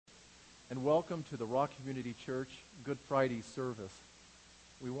and welcome to the Rock Community Church Good Friday service.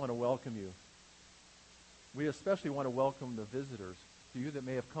 We want to welcome you. We especially want to welcome the visitors. To you that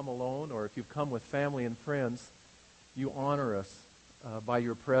may have come alone, or if you've come with family and friends, you honor us by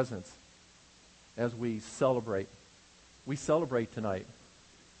your presence as we celebrate. We celebrate tonight.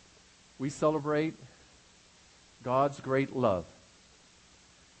 We celebrate God's great love.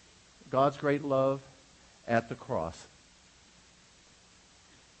 God's great love at the cross.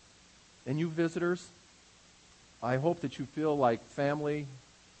 And you visitors, I hope that you feel like family.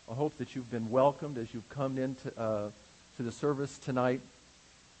 I hope that you've been welcomed as you've come into to the service tonight.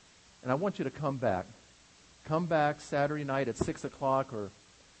 And I want you to come back. Come back Saturday night at 6 o'clock, or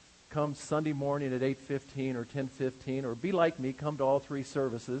come Sunday morning at 8:15 or 10:15, or be like me, come to all three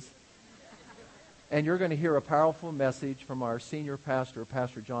services. And you're going to hear a powerful message from our senior pastor,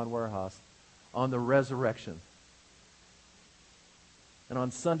 Pastor John Warehouse, on the resurrection. And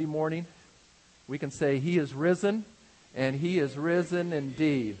on Sunday morning, we can say, He is risen, and He is risen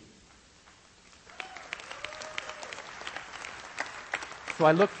indeed. So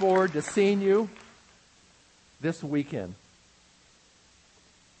I look forward to seeing you this weekend.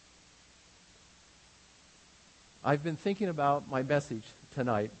 I've been thinking about my message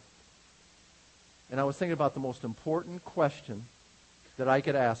tonight, and I was thinking about the most important question that I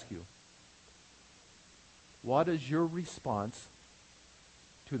could ask you. What is your response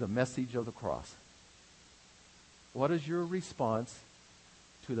to the message of the cross? What is your response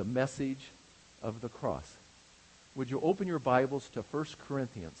to the message of the cross? Would you open your Bibles to 1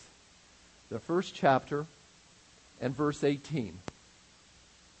 Corinthians, the first chapter, and verse 18.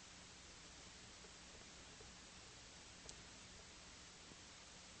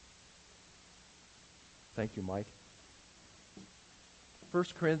 Thank you, Mike. 1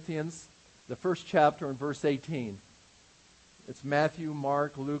 Corinthians, the first chapter, and verse 18. It's Matthew,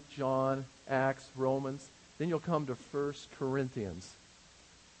 Mark, Luke, John, Acts, Romans. Then you'll come to 1 Corinthians.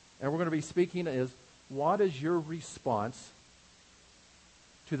 And we're going to be speaking is, what is your response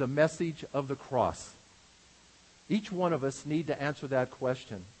to the message of the cross? Each one of us need to answer that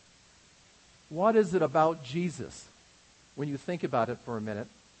question. What is it about Jesus, when you think about it for a minute,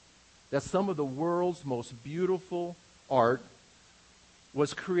 that some of the world's most beautiful art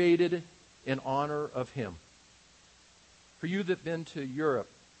was created in honor of Him? For you that have been to Europe,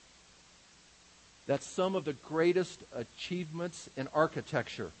 that some of the greatest achievements in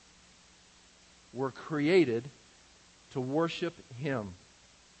architecture were created to worship Him.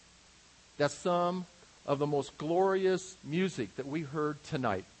 That some of the most glorious music that we heard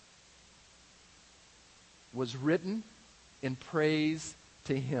tonight was written in praise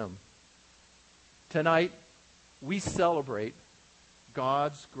to Him. Tonight, we celebrate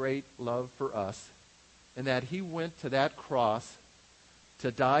God's great love for us, and that He went to that cross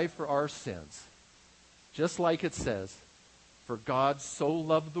to die for our sins. Just like it says, for God so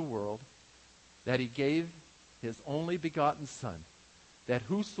loved the world that He gave His only begotten Son, that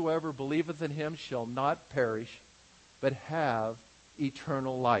whosoever believeth in Him shall not perish, but have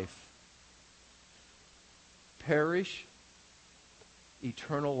eternal life. Perish,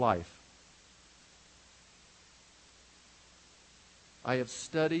 eternal life. I have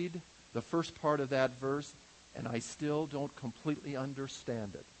studied the first part of that verse, and I still don't completely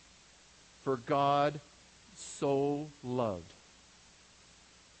understand it. For God so loved.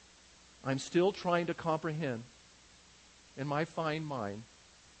 I'm still trying to comprehend in my fine mind,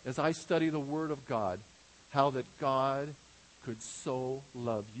 as I study the Word of God, how that God could so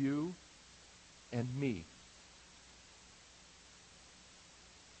love you and me.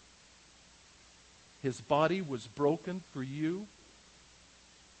 His body was broken for you,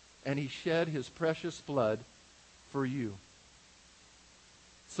 and He shed His precious blood for you.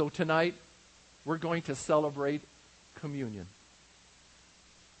 So tonight, we're going to celebrate communion.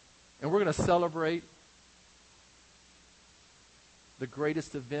 And we're going to celebrate the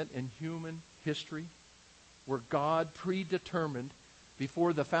greatest event in human history, where God predetermined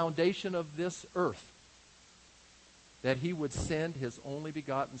before the foundation of this earth that He would send His only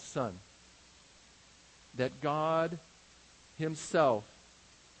begotten Son. That God Himself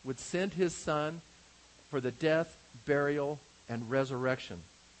would send His Son for the death, burial, and resurrection.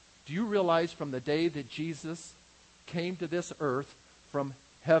 Do you realize from the day that Jesus came to this earth from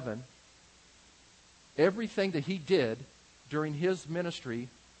heaven, everything that He did during His ministry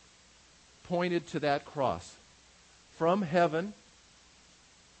pointed to that cross? From heaven,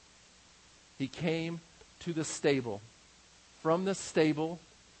 He came to the stable. From the stable,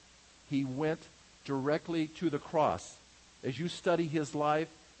 He went directly to the cross. As you study His life,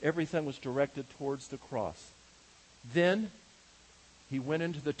 everything was directed towards the cross. Then He went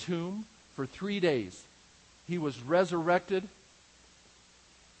into the tomb For 3 days. He was resurrected,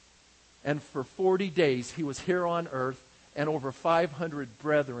 and for 40 days he was here on earth, and over 500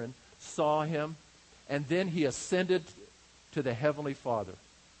 brethren saw him, and then he ascended to the Heavenly Father.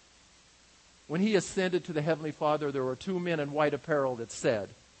 When he ascended to the Heavenly Father, there were two men in white apparel that said,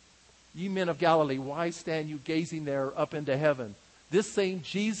 "Ye men of Galilee, why stand you gazing there up into heaven? This same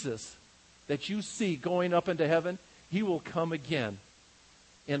Jesus that you see going up into heaven, he will come again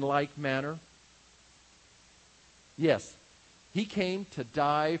in like manner." Yes, he came to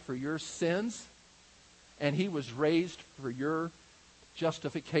die for your sins, and he was raised for your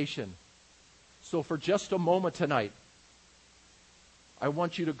justification. So for just a moment tonight, I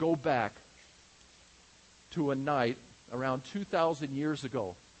want you to go back to a night around 2,000 years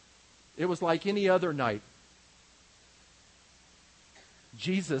ago. It was like any other night.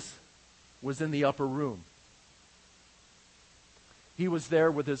 Jesus was in the upper room. He was there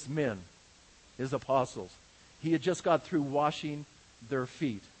with his men, his apostles. He had just got through washing their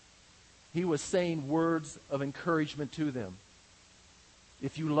feet. He was saying words of encouragement to them.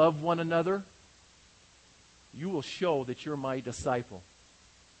 If you love one another, you will show that you're my disciple.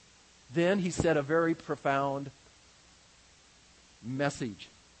 Then he said a very profound message.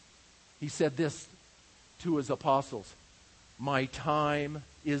 He said this to his apostles: "My time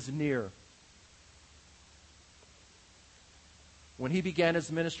is near." When he began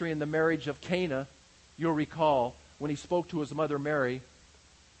his ministry in the marriage of Cana, you'll recall when he spoke to his mother Mary,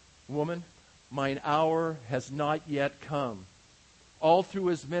 "Woman, mine hour has not yet come." All through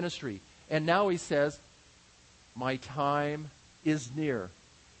his ministry. And now he says, "My time is near."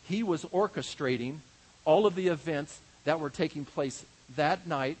 He was orchestrating all of the events that were taking place that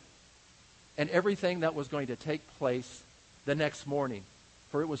night and everything that was going to take place the next morning.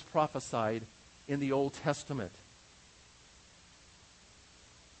 For it was prophesied in the Old Testament.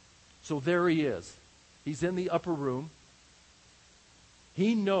 So there he is. He's in the upper room.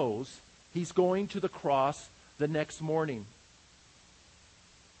 He knows he's going to the cross the next morning.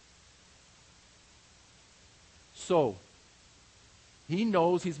 So, he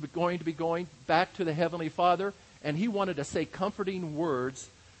knows he's going to be going back to the Heavenly Father, and he wanted to say comforting words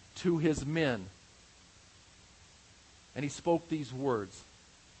to his men. And he spoke these words.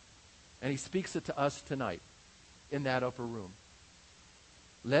 And he speaks it to us tonight in that upper room.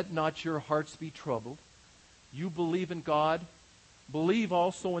 "Let not your hearts be troubled. You believe in God, believe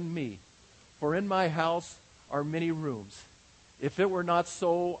also in me. For in my house are many rooms. If it were not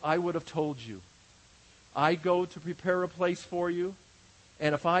so, I would have told you. I go to prepare a place for you.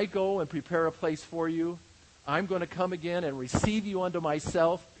 And if I go and prepare a place for you, I'm going to come again and receive you unto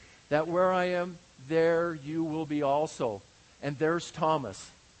myself, that where I am, there you will be also." And there's Thomas.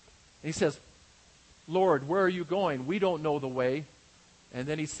 And he says, "Lord, where are you going? We don't know the way." And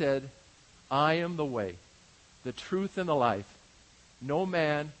then he said, "I am the way, the truth, and the life. No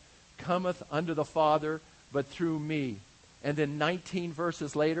man cometh unto the Father but through me." And then 19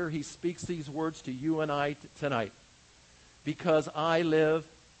 verses later, he speaks these words to you and I tonight. "Because I live,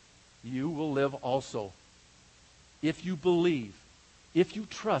 you will live also. If you believe, if you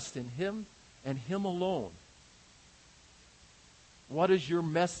trust in him and him alone." What is your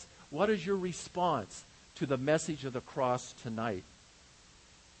response to the message of the cross tonight?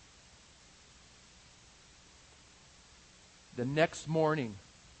 The next morning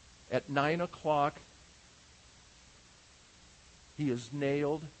at 9 o'clock, he is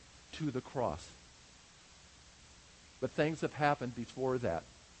nailed to the cross. But things have happened before that.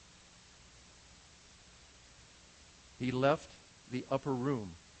 He left the upper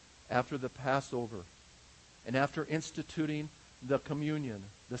room after the Passover and after instituting the communion,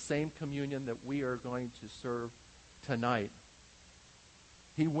 the same communion that we are going to serve tonight.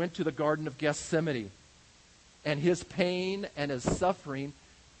 He went to the Garden of Gethsemane, and his pain and his suffering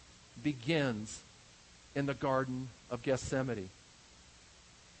begins in the Garden of Gethsemane.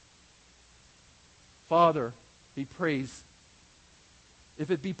 "Father," he prays, "if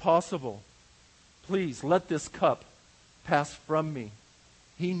it be possible, please let this cup pass from me."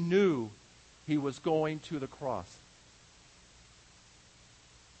 He knew he was going to the cross.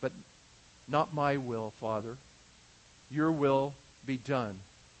 "But not my will, Father. Your will be done."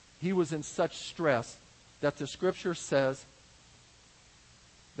 He was in such stress that the Scripture says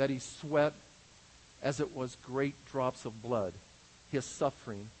that he sweat as it was great drops of blood. His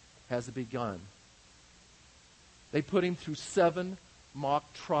suffering has begun. They put him through 7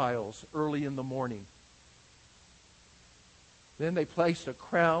 mock trials early in the morning. Then they placed a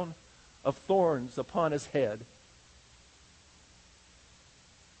crown of thorns upon his head.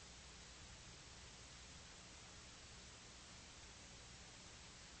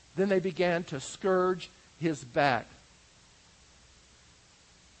 Then they began to scourge his back.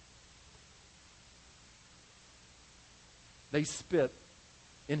 They spit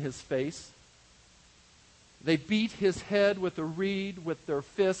in his face. They beat his head with a reed with their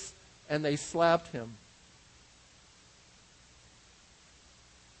fists, and they slapped him.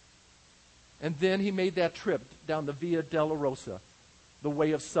 And then he made that trip down the Via Dolorosa, the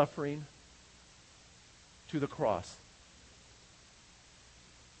way of suffering, to the cross.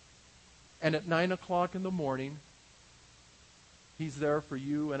 And at 9 o'clock in the morning, he's there for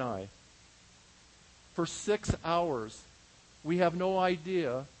you and I. For 6 hours, we have no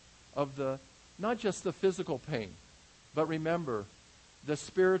idea of not just the physical pain, but remember, the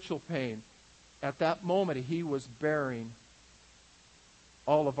spiritual pain. At that moment, he was bearing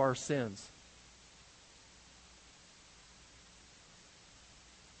all of our sins.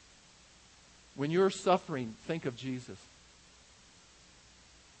 When you're suffering, think of Jesus.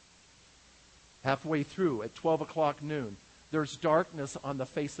 Halfway through, at 12 o'clock noon, there's darkness on the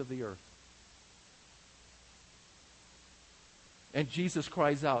face of the earth. And Jesus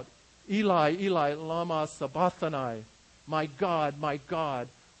cries out, Eli, Eli, lama sabachthani. My God,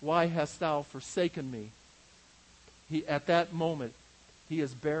 why hast thou forsaken me? At that moment, he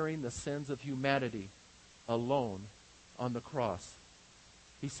is bearing the sins of humanity alone on the cross.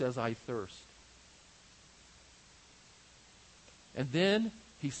 He says, I thirst. And then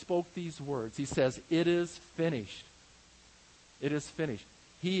he spoke these words. He says, it is finished. It is finished.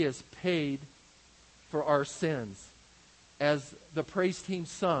 He has paid for our sins. As the praise team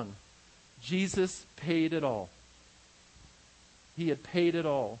sung, Jesus paid it all. He had paid it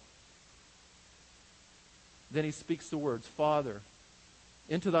all. Then he speaks the words, Father,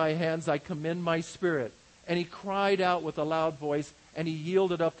 into thy hands I commend my spirit. And he cried out with a loud voice, and he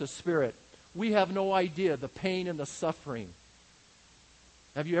yielded up the spirit. We have no idea the pain and the suffering.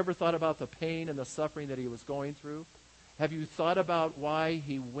 Have you ever thought about the pain and the suffering that he was going through? Have you thought about why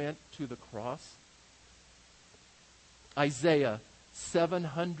he went to the cross? Isaiah,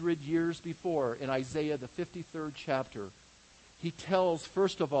 700 years before, in Isaiah, the 53rd chapter, he tells,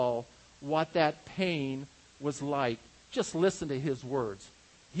 first of all, what that pain was like. Just listen to his words.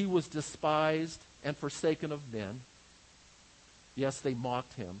 He was despised and forsaken of men. Yes, they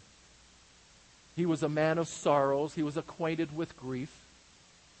mocked him. He was a man of sorrows. He was acquainted with grief.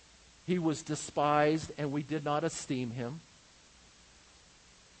 He was despised, and we did not esteem him.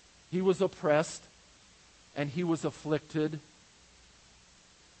 He was oppressed, and he was afflicted,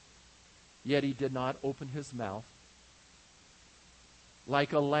 yet he did not open his mouth.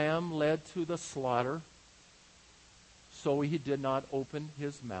 Like a lamb led to the slaughter, so he did not open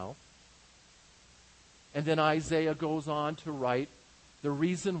his mouth. And then Isaiah goes on to write the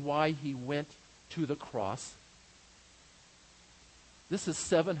reason why he went to the cross. This is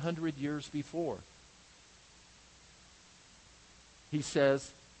 700 years before. He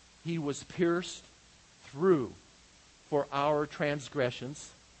says, he was pierced through for our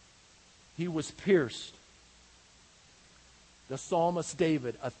transgressions. He was pierced. The psalmist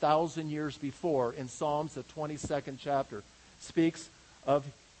David, 1,000 years before, in Psalms, the 22nd chapter, speaks of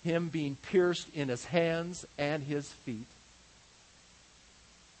him being pierced in his hands and his feet.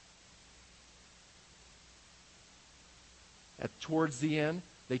 Towards the end,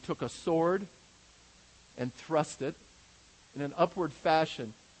 they took a sword and thrust it in an upward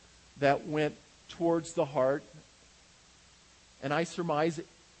fashion that went towards the heart. And I surmise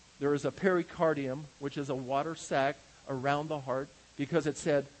there is a pericardium, which is a water sac around the heart, because it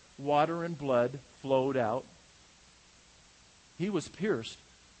said water and blood flowed out. He was pierced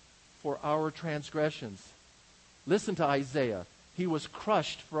for our transgressions. Listen to Isaiah. He was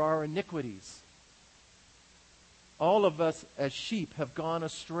crushed for our iniquities. All of us as sheep have gone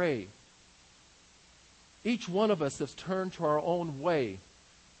astray. Each one of us has turned to our own way.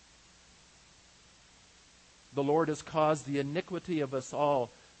 The Lord has caused the iniquity of us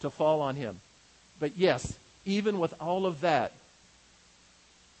all to fall on him. But yes, even with all of that,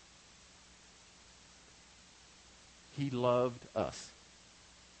 he loved us.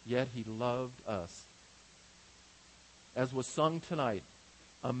 Yet he loved us. As was sung tonight,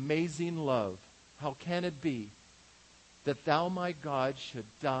 amazing love. How can it be that thou, my God, should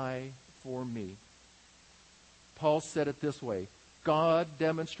die for me? Paul said it this way. God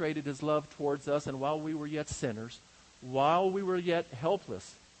demonstrated his love towards us, and while we were yet sinners, while we were yet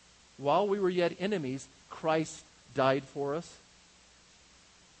helpless, while we were yet enemies, Christ died for us.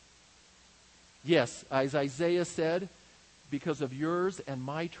 Yes, as Isaiah said, because of yours and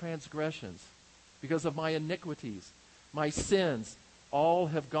my transgressions, because of my iniquities, my sins, all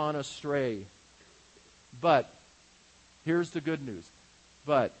have gone astray. But here's the good news.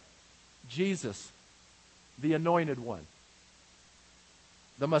 But Jesus, the Anointed One,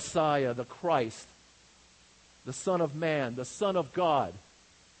 the Messiah, the Christ, the Son of Man, the Son of God,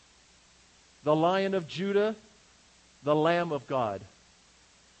 the Lion of Judah, the Lamb of God,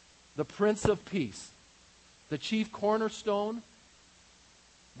 the Prince of Peace, the chief cornerstone,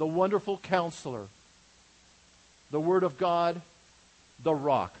 the wonderful counselor, the Word of God, the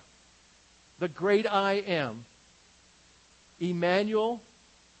rock, the great I am, Emmanuel,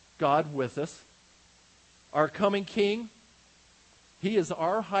 God with us, our coming King. He is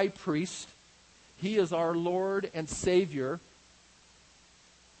our high priest. He is our Lord and Savior.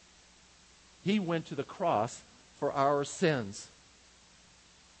 He went to the cross for our sins.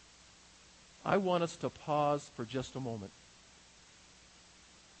 I want us to pause for just a moment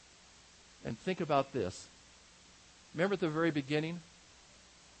and think about this. Remember at the very beginning,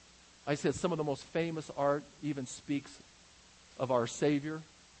 I said some of the most famous art even speaks of our Savior.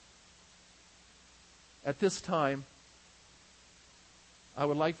 At this time, I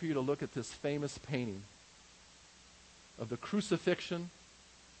would like for you to look at this famous painting of the Crucifixion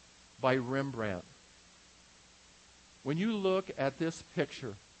by Rembrandt. When you look at this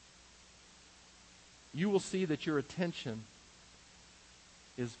picture, you will see that your attention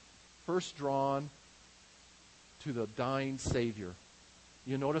is first drawn to the dying Savior.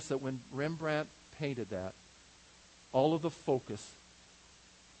 You notice that when Rembrandt painted that, all of the focus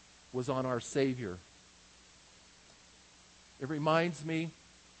was on our Savior. It reminds me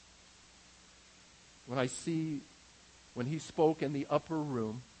when he spoke in the upper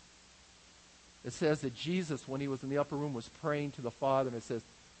room, it says that Jesus, when he was in the upper room, was praying to the Father, and it says,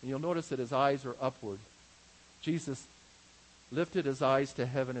 and you'll notice that his eyes are upward. Jesus lifted his eyes to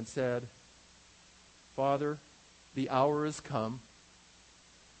heaven and said, Father, the hour is come.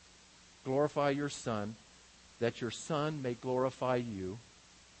 Glorify your Son, that your Son may glorify you.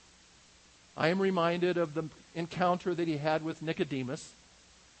 I am reminded of the encounter that he had with Nicodemus.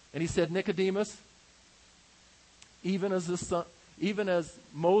 And he said, Nicodemus, even as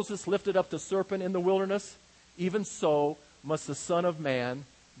Moses lifted up the serpent in the wilderness, even so must the Son of Man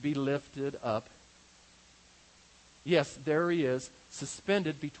be lifted up. Yes, there he is,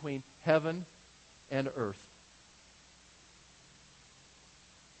 suspended between heaven and earth.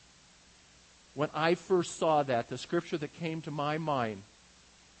 When I first saw that, the scripture that came to my mind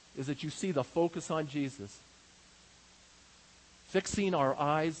is that you see the focus on Jesus. Fixing our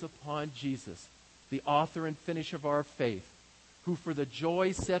eyes upon Jesus, the author and finisher of our faith, who for the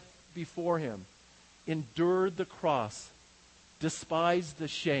joy set before him endured the cross, despised the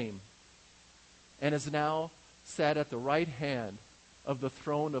shame, and is now sat at the right hand of the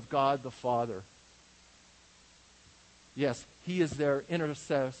throne of God the Father. Yes, he is there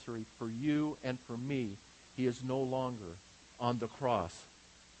intercessory for you and for me. He is no longer on the cross.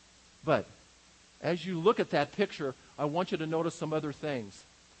 But as you look at that picture, I want you to notice some other things.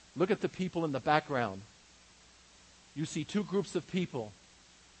 Look at the people in the background. You see two groups of people.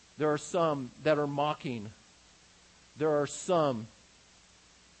 There are some that are mocking. There are some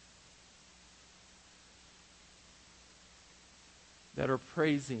that are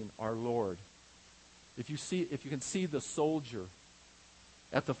praising our Lord. If you can see the soldier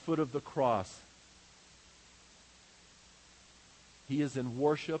at the foot of the cross, he is in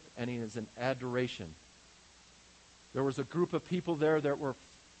worship and he is in adoration. There was a group of people there that were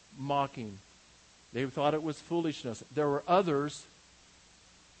mocking. They thought it was foolishness. There were others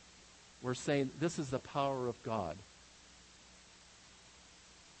who were saying, this is the power of God.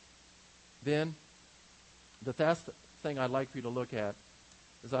 Then, the last thing I'd like for you to look at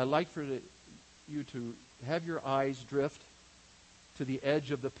is I'd like for you to have your eyes drift to the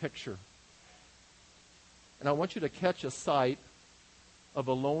edge of the picture. And I want you to catch a sight of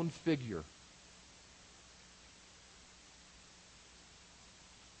a lone figure.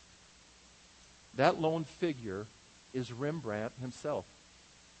 That lone figure is Rembrandt himself.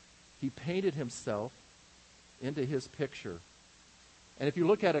 He painted himself into his picture. And if you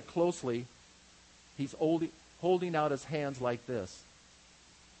look at it closely, he's holding out his hands like this.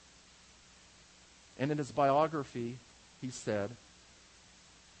 And in his biography, he said,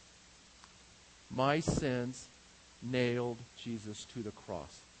 my sins nailed Jesus to the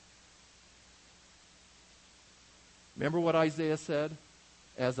cross. Remember what Isaiah said?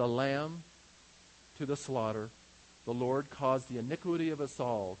 As a lamb to the slaughter, the Lord caused the iniquity of us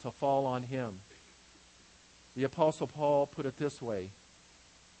all to fall on him. The Apostle Paul put it this way.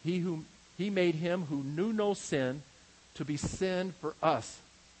 He made him who knew no sin to be sin for us,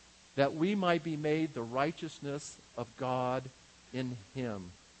 that we might be made the righteousness of God in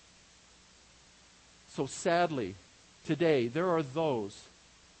him. So sadly, today, there are those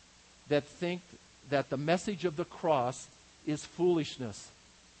that think that the message of the cross is foolishness.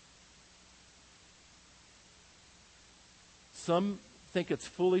 Some think it's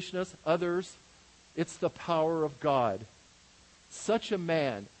foolishness, others, it's the power of God. Such a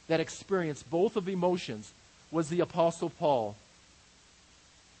man that experienced both of emotions was the Apostle Paul.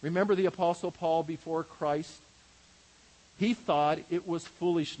 Remember the Apostle Paul before Christ? He thought it was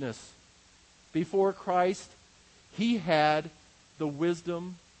foolishness. Before Christ, he had the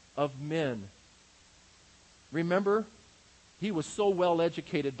wisdom of men. Remember, he was so well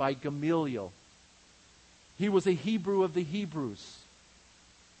educated by Gamaliel. He was a Hebrew of the Hebrews.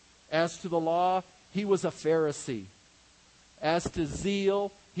 As to the law, he was a Pharisee. As to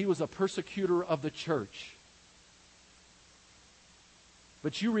zeal, he was a persecutor of the church.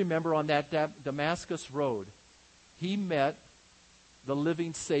 But you remember on that Damascus road, he met the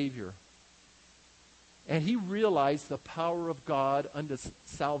living Savior. And he realized the power of God unto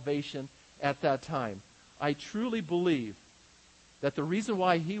salvation at that time. I truly believe that the reason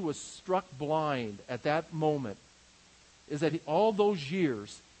why he was struck blind at that moment is that all those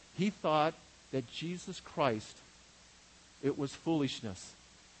years he thought that Jesus Christ, it was foolishness.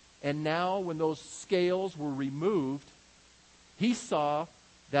 And now when those scales were removed, he saw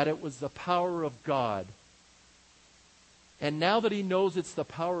that it was the power of God. And now that he knows it's the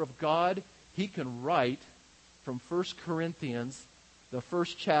power of God, he can write from 1 Corinthians, the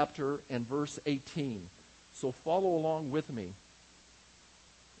first chapter and verse 18. So follow along with me.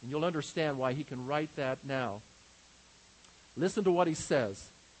 And you'll understand why he can write that now. Listen to what he says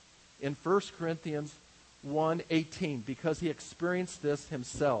in 1 Corinthians 1:18, because he experienced this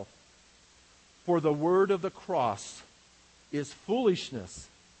himself. For the word of the cross is foolishness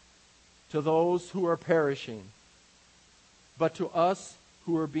to those who are perishing, but to us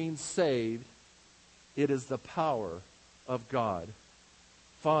who are being saved, it is the power of God.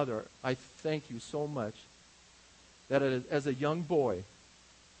 Father, I thank you so much that as a young boy,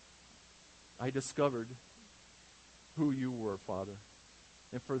 I discovered who you were, Father.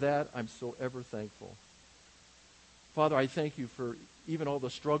 And for that, I'm so ever thankful. Father, I thank you for even all the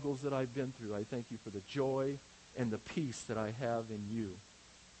struggles that I've been through. I thank you for the joy and the peace that I have in you.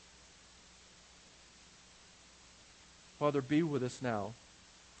 Father, be with us now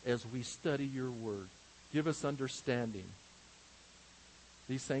as we study your word. Give us understanding.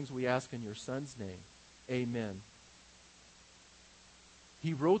 These things we ask in your Son's name. Amen.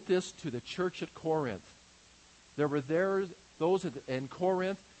 He wrote this to the church at Corinth. There were those in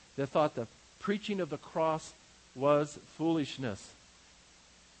Corinth that thought the preaching of the cross was foolishness.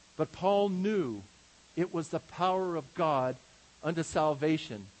 But Paul knew it was the power of God unto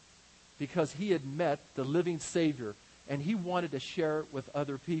salvation because he had met the living Savior and he wanted to share it with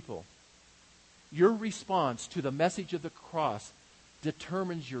other people. Your response to the message of the cross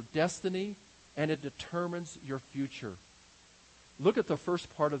determines your destiny and it determines your future. Look at the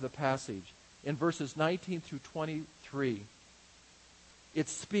first part of the passage in verses 19 through 23. It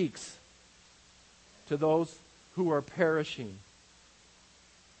speaks to those who are perishing.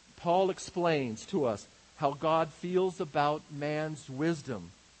 Paul explains to us how God feels about man's wisdom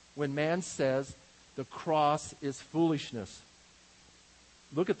when man says the cross is foolishness.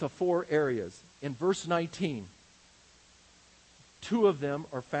 Look at the four areas. In verse 19, two of them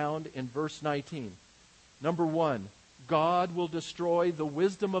are found in verse 19. Number one, God will destroy the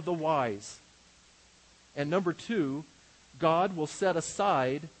wisdom of the wise. And number two, God will set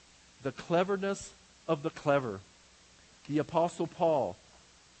aside the cleverness of the clever. The Apostle Paul,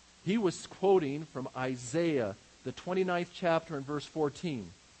 he was quoting from Isaiah, the 29th chapter and verse 14.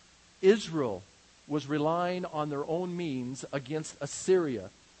 Israel was relying on their own means against Assyria,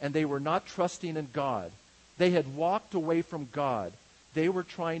 and they were not trusting in God. They had walked away from God. They were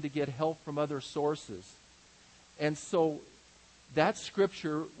trying to get help from other sources. And so that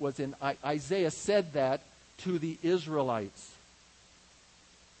scripture was in Isaiah said that to the Israelites.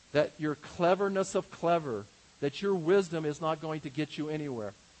 That your cleverness of clever, that your wisdom is not going to get you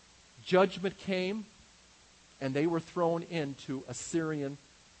anywhere. Judgment came, and they were thrown into Assyrian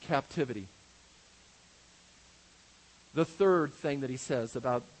captivity. The third thing that he says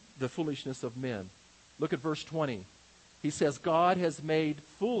about the foolishness of men. Look at verse 20. He says, God has made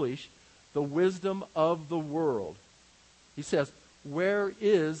foolish the wisdom of the world. He says, where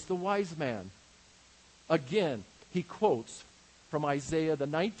is the wise man? Again, he quotes from Isaiah, the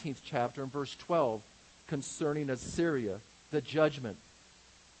 19th chapter, and verse 12, concerning Assyria, the judgment.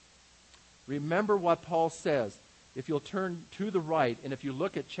 Remember what Paul says. If you'll turn to the right, and if you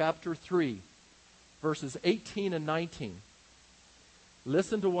look at chapter 3, verses 18 and 19,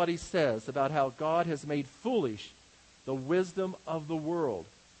 listen to what he says about how God has made foolish the wisdom of the world.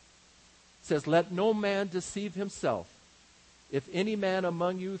 It says, let no man deceive himself. If any man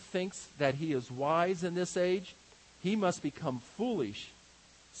among you thinks that he is wise in this age, he must become foolish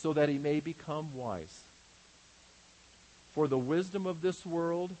so that he may become wise. For the wisdom of this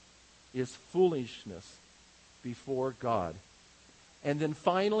world is foolishness before God. And then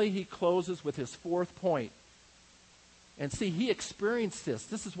finally he closes with his fourth point. And see, he experienced this.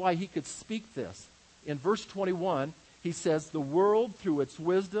 This is why he could speak this. In verse 21, he says, the world through its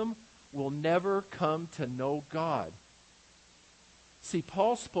wisdom will never come to know God. See,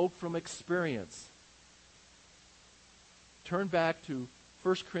 Paul spoke from experience. Turn back to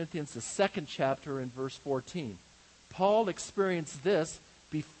 1 Corinthians, the 2nd chapter, in verse 14. Paul experienced this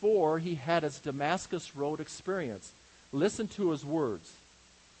before he had his Damascus Road experience. Listen to his words.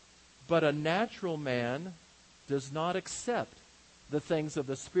 But a natural man does not accept the things of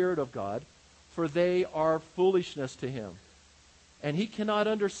the Spirit of God, for they are foolishness to him. And he cannot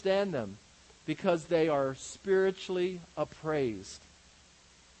understand them, because they are spiritually appraised.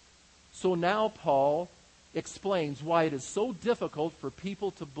 So now Paul explains why it is so difficult for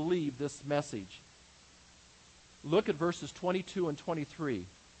people to believe this message. Look at verses 22 and 23.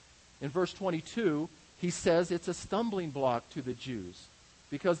 In verse 22, he says it's a stumbling block to the Jews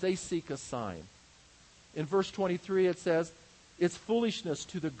because they seek a sign. In verse 23, it says it's foolishness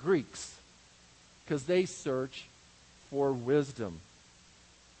to the Greeks because they search for wisdom.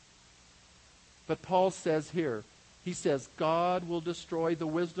 But Paul says here, he says, God will destroy the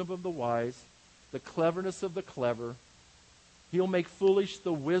wisdom of the wise, the cleverness of the clever. He'll make foolish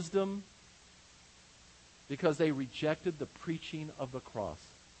the wisdom because they rejected the preaching of the cross.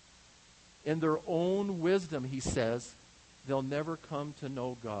 In their own wisdom, he says, they'll never come to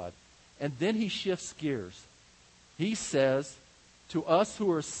know God. And then he shifts gears. He says, to us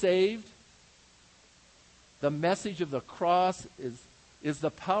who are saved, the message of the cross is the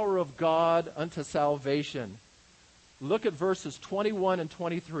power of God unto salvation. Look at verses 21 and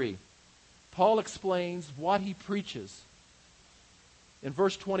 23. Paul explains what he preaches. In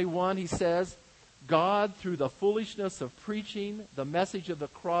verse 21, he says, God, through the foolishness of preaching the message of the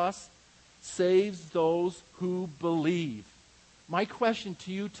cross, saves those who believe. My question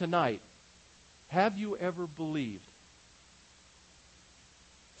to you tonight, have you ever believed?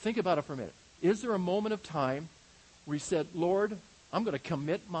 Think about it for a minute. Is there a moment of time where you said, Lord, I'm going to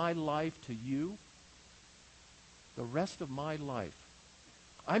commit my life to you the rest of my life?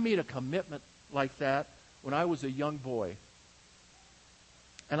 I made a commitment like that when I was a young boy.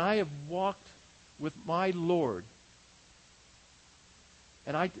 And I have walked with my Lord.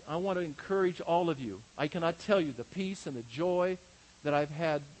 And I want to encourage all of you. I cannot tell you the peace and the joy that I've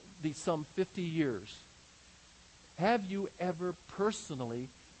had these some 50 years. Have you ever personally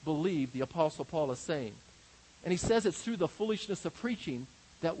believed the Apostle Paul is saying? And he says it's through the foolishness of preaching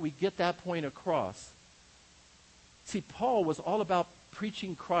that we get that point across. See, Paul was all about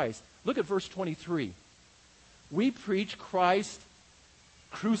preaching Christ. Look at verse 23. We preach Christ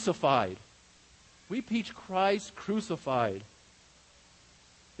crucified. We preach Christ crucified.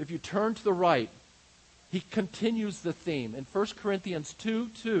 If you turn to the right, he continues the theme. In 1 Corinthians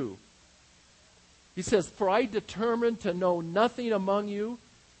 2:2, he says, for I determined to know nothing among you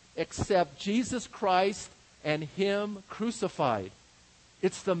except Jesus Christ and him crucified.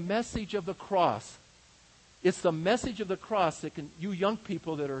 It's the message of the cross. It's the message of the cross that can, you young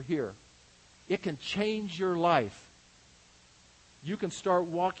people that are here, it can change your life. You can start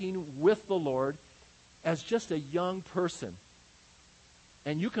walking with the Lord as just a young person.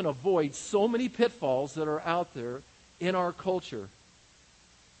 And you can avoid so many pitfalls that are out there in our culture.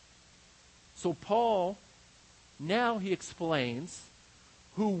 So Paul, now he explains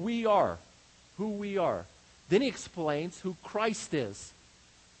who we are. Who we are. Then he explains who Christ is.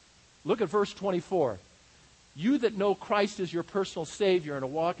 Look at verse 24. You that know Christ as your personal Savior and are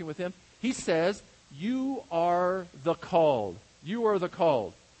walking with him, he says, you are the called. You are the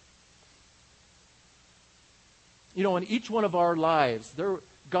called. You know, in each one of our lives,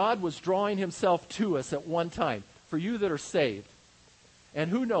 God was drawing himself to us at one time. For you that are saved. And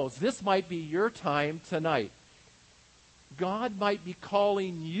who knows, this might be your time tonight. God might be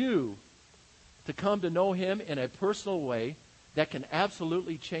calling you to come to know him in a personal way that can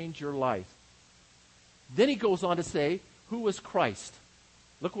absolutely change your life. Then he goes on to say, who is Christ?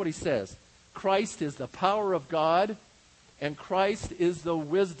 Look what he says. Christ is the power of God, and Christ is the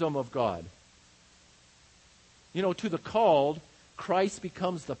wisdom of God. You know, to the called, Christ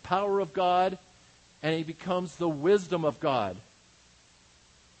becomes the power of God, and he becomes the wisdom of God.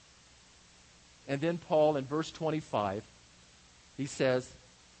 And then Paul, in verse 25, he says,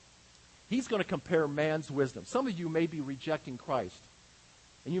 he's going to compare man's wisdom. Some of you may be rejecting Christ.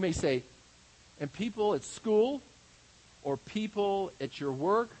 And you may say, And people at school or people at your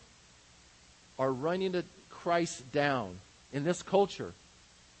work are running Christ down in this culture.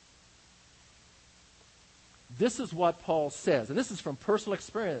 This is what Paul says, and this is from personal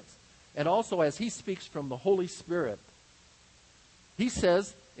experience, and also as he speaks from the Holy Spirit. He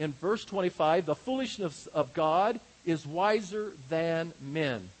says in verse 25, the foolishness of God is wiser than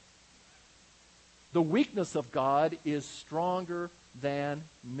men. The weakness of God is stronger than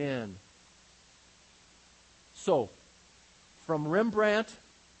men. So, from Rembrandt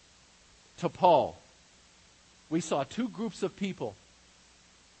to Paul, we saw two groups of people.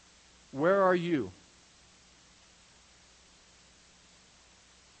 Where are you?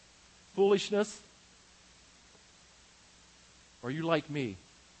 Foolishness? Or are you like me?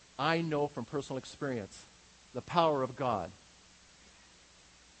 I know from personal experience the power of God.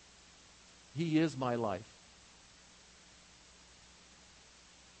 He is my life.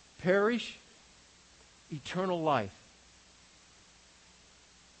 Perish, eternal life.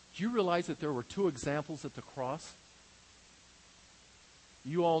 Do you realize that there were two examples at the cross?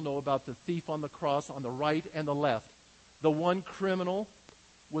 You all know about the thief on the cross on the right and the left. The one criminal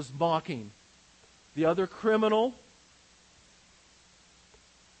was mocking. The other criminal,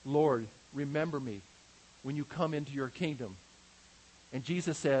 Lord, remember me when you come into your kingdom. And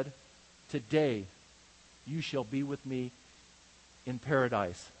Jesus said, today you shall be with me in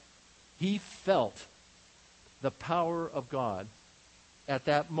paradise. He felt the power of God at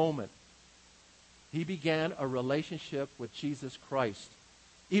that moment. He began a relationship with Jesus Christ,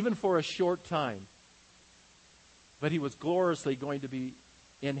 even for a short time. But he was gloriously going to be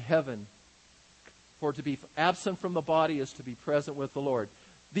in heaven. For to be absent from the body is to be present with the Lord.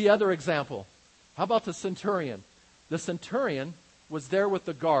 The other example, how about the centurion? The centurion was there with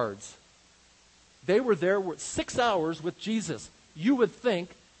the guards. They were there 6 hours with Jesus. You would think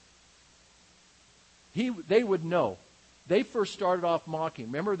they would know. They first started off mocking.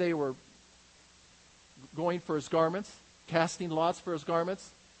 Remember, they were going for his garments, casting lots for his garments.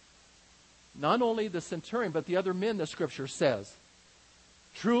 Not only the centurion, but the other men, the scripture says,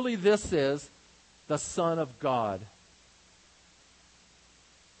 truly this is the Son of God.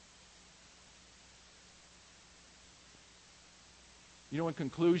 You know, in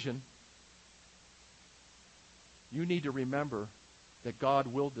conclusion, you need to remember that God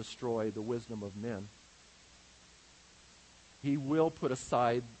will destroy the wisdom of men. He will put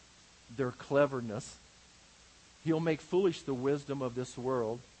aside their cleverness. He'll make foolish the wisdom of this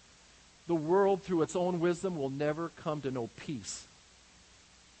world. The world, through its own wisdom, will never come to know peace.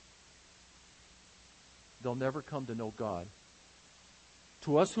 They'll never come to know God.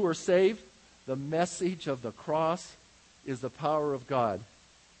 To us who are saved, the message of the cross is the power of God.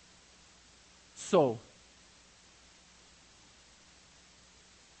 So,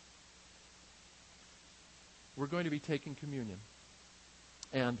 we're going to be taking communion.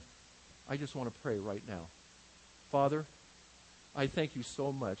 And I just want to pray right now. Father, I thank you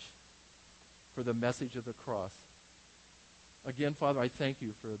so much for the message of the cross. Again, Father, I thank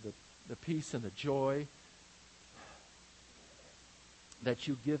you for the peace and the joy that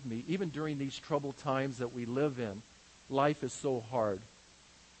you give me. Even during these troubled times that we live in, life is so hard.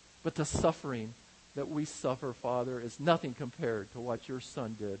 But the suffering that we suffer, Father, is nothing compared to what your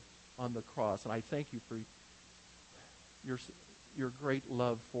Son did on the cross. And I thank you for your great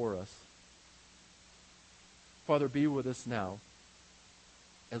love for us. Father, be with us now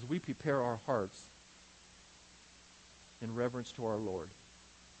as we prepare our hearts in reverence to our Lord.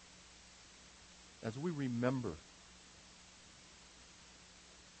 As we remember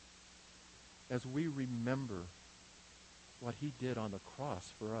what he did on the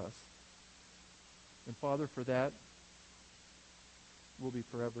cross for us. And Father, for that, we'll be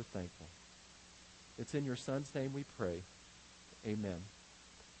forever thankful. It's in your Son's name we pray. Amen.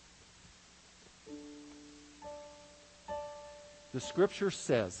 The scripture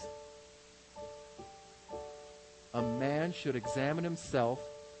says, a man should examine himself,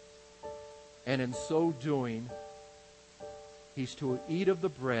 and in so doing, he's to eat of the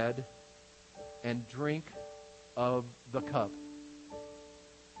bread and drink of the cup.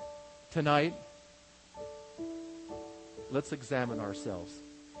 Tonight, let's examine ourselves.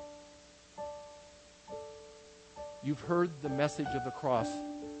 You've heard the message of the cross,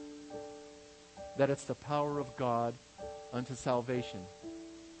 that it's the power of God unto salvation.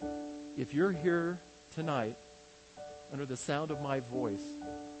 If you're here tonight under the sound of my voice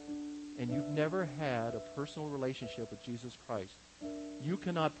and you've never had a personal relationship with Jesus Christ, you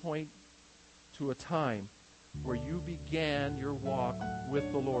cannot point to a time where you began your walk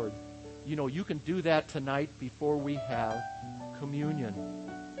with the Lord. You know, you can do that tonight before we have communion.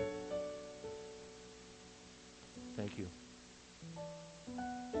 thank you.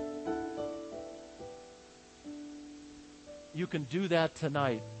 You can do that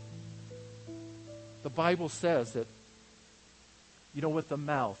tonight. The Bible says that, with the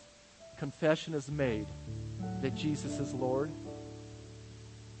mouth, confession is made that Jesus is Lord.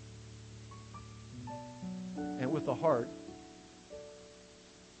 And with the heart,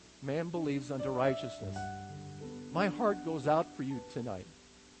 man believes unto righteousness. My heart goes out for you tonight.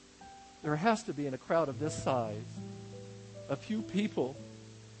 There has to be, in a crowd of this size, a few people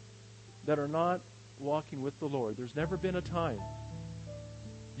that are not walking with the Lord. There's never been a time.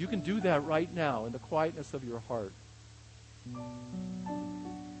 You can do that right now in the quietness of your heart.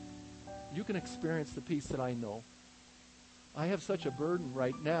 You can experience the peace that I know. I have such a burden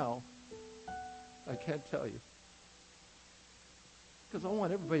right now, I can't tell you. Because I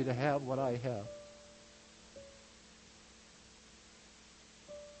want everybody to have what I have.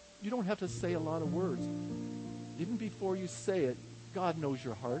 You don't have to say a lot of words. Even before you say it, God knows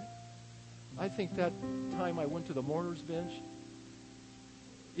your heart. I think that time I went to the mourner's bench,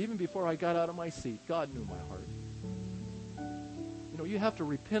 even before I got out of my seat, God knew my heart. You have to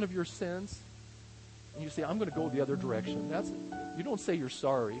repent of your sins, and you say, I'm going to go the other direction. You don't say you're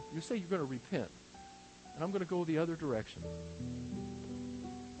sorry. You say you're going to repent, and I'm going to go the other direction.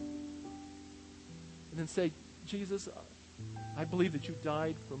 And then say, Jesus, I believe that you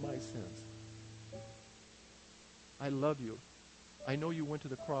died for my sins. I love you. I know you went to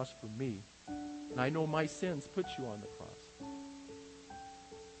the cross for me. And I know my sins put you on the cross.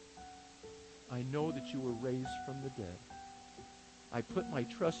 I know that you were raised from the dead. I put my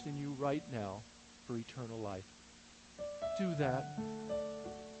trust in you right now for eternal life. Do that.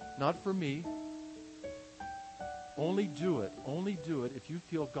 Not for me. Only do it. Only do it if you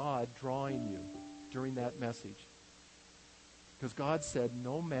feel God drawing you during that message. Because God said,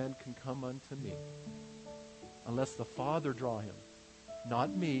 no man can come unto me unless the Father draw him.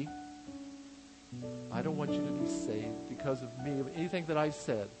 Not me. I don't want you to be saved because of me, of anything that I've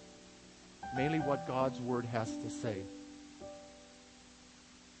said. Mainly what God's Word has to say.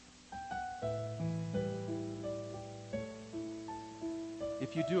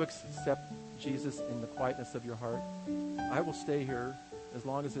 If you do accept Jesus in the quietness of your heart, I will stay here as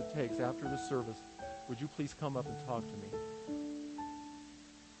long as it takes after the service. Would you please come up and talk to me?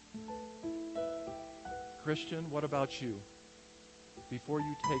 Christian, what about you? Before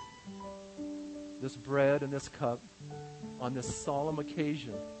you take this bread and this cup on this solemn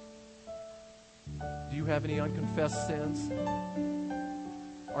occasion, do you have any unconfessed sins?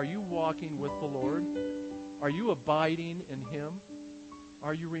 Are you walking with the Lord? Are you abiding in Him?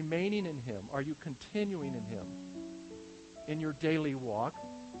 Are you remaining in Him? Are you continuing in Him? In your daily walk,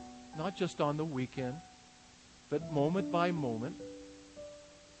 not just on the weekend, but moment by moment.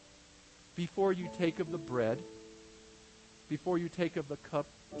 Before you take of the bread, before you take of the cup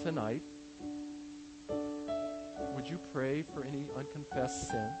tonight, would you pray for any unconfessed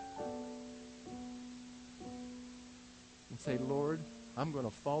sin? And say, Lord, I'm going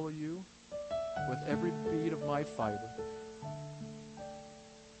to follow you with every beat of my fiber.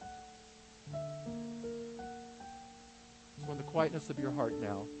 So in the quietness of your heart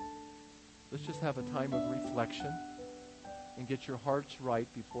now, let's just have a time of reflection and get your hearts right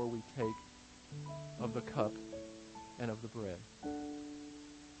before we take of the cup and of the bread.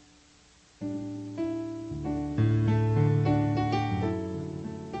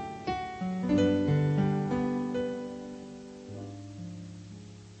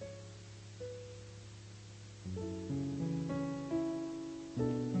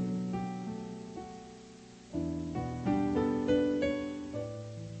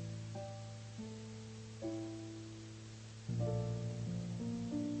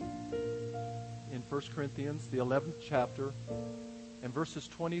 In 1 Corinthians, the 11th chapter, and verses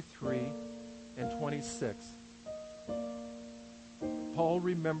 23 and 26. Paul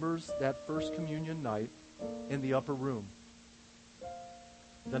remembers that first communion night in the upper room,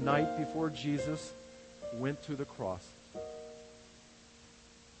 the night before Jesus went to the cross.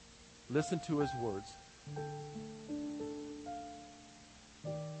 Listen to his words.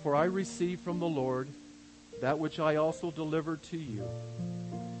 For I received from the Lord that which I also delivered to you,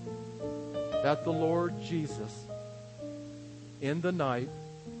 that the Lord Jesus, in the night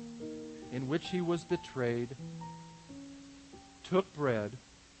in which he was betrayed, took bread,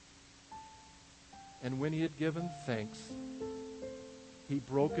 and when he had given thanks, he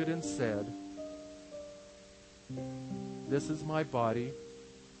broke it and said, This is my body,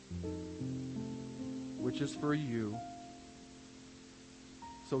 which is for you.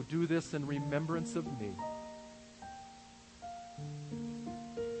 So do this in remembrance of me.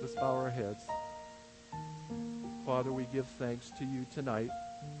 Let's bow our heads. Father, we give thanks to you tonight.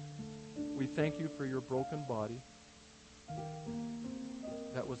 We thank you for your broken body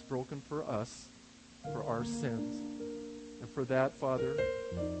that was broken for us, for our sins. And for that, Father,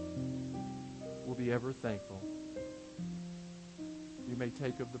 we'll be ever thankful. You may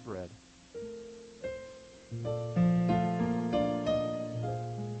take of the bread.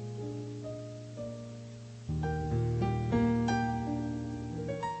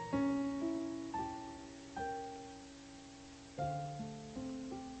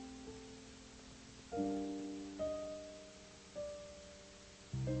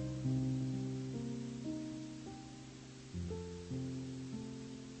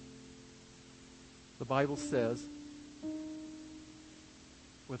 The Bible says,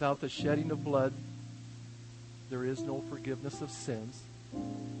 without the shedding of blood, there is no forgiveness of sins.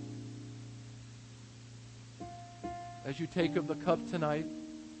 As you take of the cup tonight,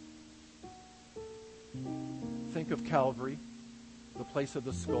 think of Calvary, the place of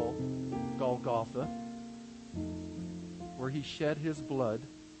the skull, Golgotha, where he shed his blood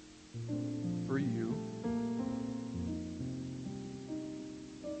for you.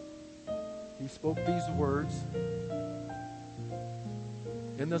 He spoke these words.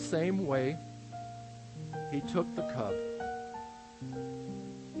 In the same way, he took the cup.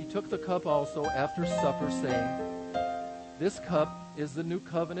 He took the cup also after supper, saying, "This cup is the new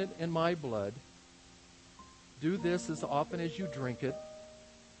covenant in my blood. Do this as often as you drink it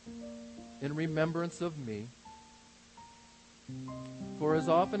in remembrance of me. For as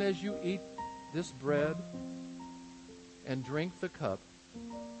often as you eat this bread and drink the cup,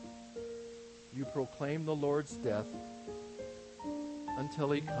 you proclaim the Lord's death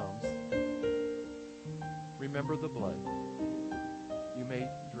until he comes." Remember the blood. You may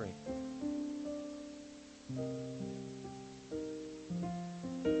drink.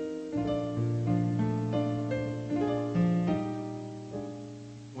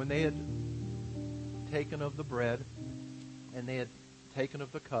 When they had taken of the bread and they had taken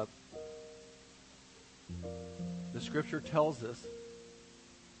of the cup, the scripture tells us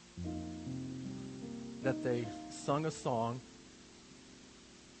that they sung a song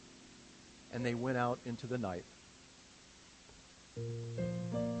and they went out into the night.